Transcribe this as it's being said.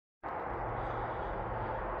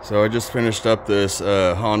So I just finished up this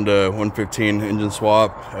Honda 115 engine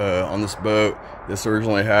swap on this boat. This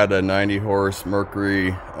originally had a 90 horse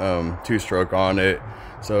Mercury two-stroke on it.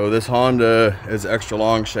 So this Honda is extra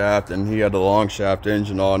long shaft, and he had a long shaft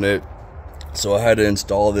engine on it. So I had to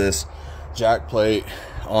install this jack plate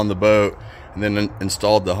on the boat, and then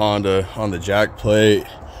installed the Honda on the jack plate.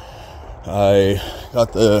 I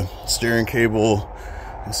got the steering cable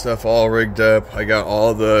and stuff all rigged up. I got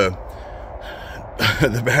all the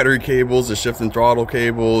battery cables, the shift and throttle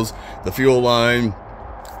cables, the fuel line,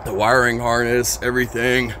 the wiring harness,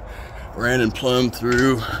 everything ran and plumbed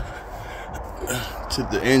through to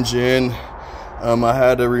the engine. I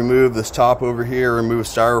had to remove this top over here, remove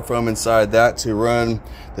styrofoam inside that to run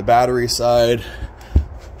the battery side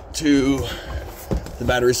to the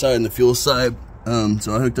battery side and the fuel side.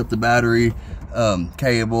 So I hooked up the battery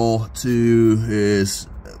cable to his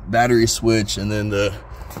battery switch, and then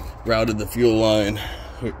routed the fuel line,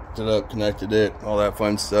 hooked it up, connected it, all that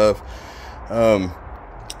fun stuff.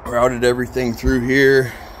 Routed everything through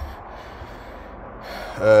here,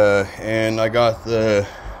 and I got the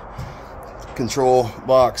control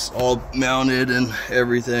box all mounted and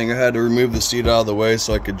everything. I had to remove the seat out of the way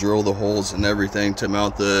so I could drill the holes and everything to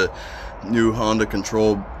mount the new Honda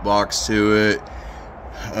control box to it.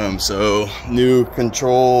 So new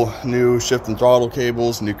control, new shift and throttle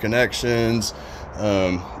cables, new connections,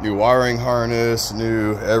 new wiring harness,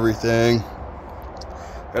 new everything.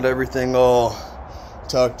 Got everything all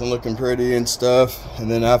tucked and looking pretty and stuff.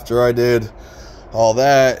 And then after I did all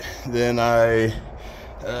that, then I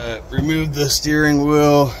removed the steering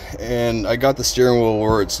wheel, and I got the steering wheel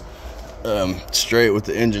where it's straight with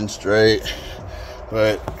the engine straight.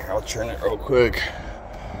 But I'll turn it real quick.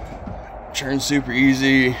 Turns super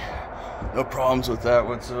easy, no problems with that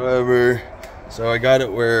whatsoever. So I got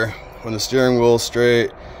it where when the steering wheel is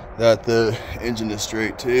straight, that the engine is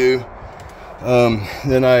straight too.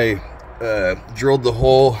 Then I drilled the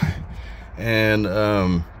hole and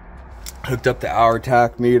hooked up the hour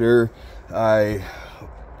tach meter. I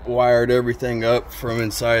wired everything up from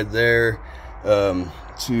inside there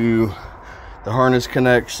to the harness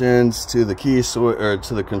connections, to the key switch, or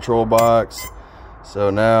to the control box.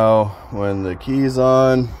 So now when the key's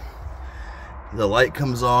on, the light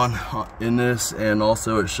comes on in this, and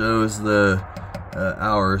also it shows the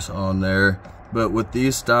hours on there. But with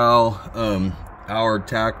these style hour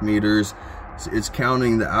tach meters, it's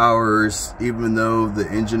counting the hours even though the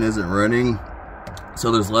engine isn't running.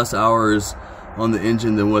 So there's less hours on the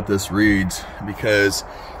engine than what this reads, because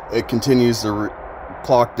it continues to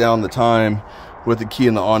clock down the time with the key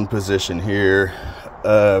in the on position here.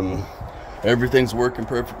 Everything's working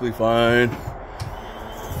perfectly fine.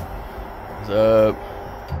 It's up,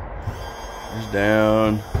 it's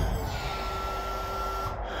down,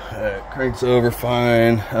 cranks over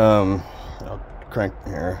fine. I'll crank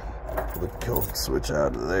here, pull the kill switch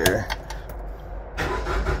out of there.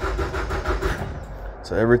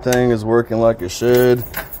 So everything is working like it should.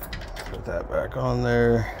 Put that back on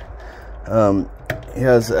there. He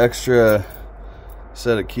has an extra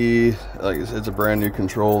set of keys, like it's a brand new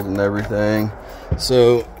controls and everything.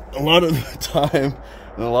 So a lot of time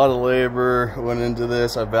and a lot of labor went into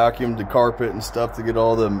this. I vacuumed the carpet and stuff to get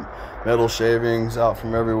all the metal shavings out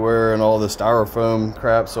from everywhere and all the styrofoam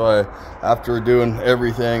crap. So after doing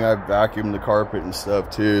everything, I vacuumed the carpet and stuff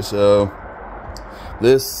too. So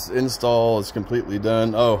this install is completely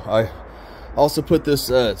done. Oh, I also put this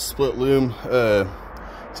split loom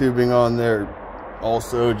tubing on there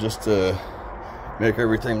also, just to make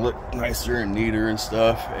everything look nicer and neater and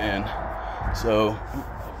stuff. And so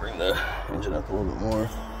I'll bring the engine up a little bit more.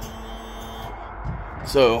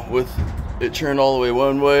 So with it turned all the way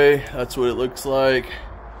one way, that's what it looks like.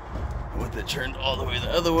 With it turned all the way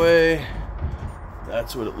the other way,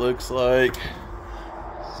 that's what it looks like.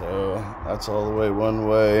 So that's all the way one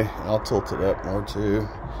way, and I'll tilt it up more too.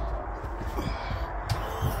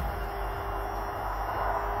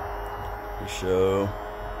 To show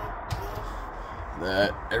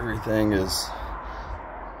that everything is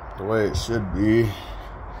the way it should be.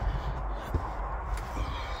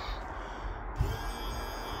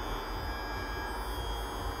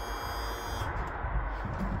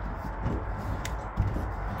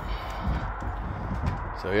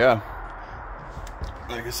 So yeah,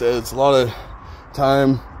 like I said, it's a lot of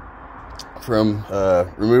time from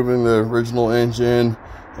removing the original engine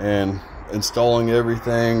and installing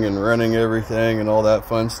everything and running everything and all that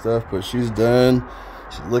fun stuff. But she's done,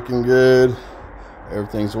 she's looking good,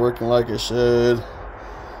 everything's working like it should.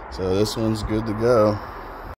 So this one's good to go.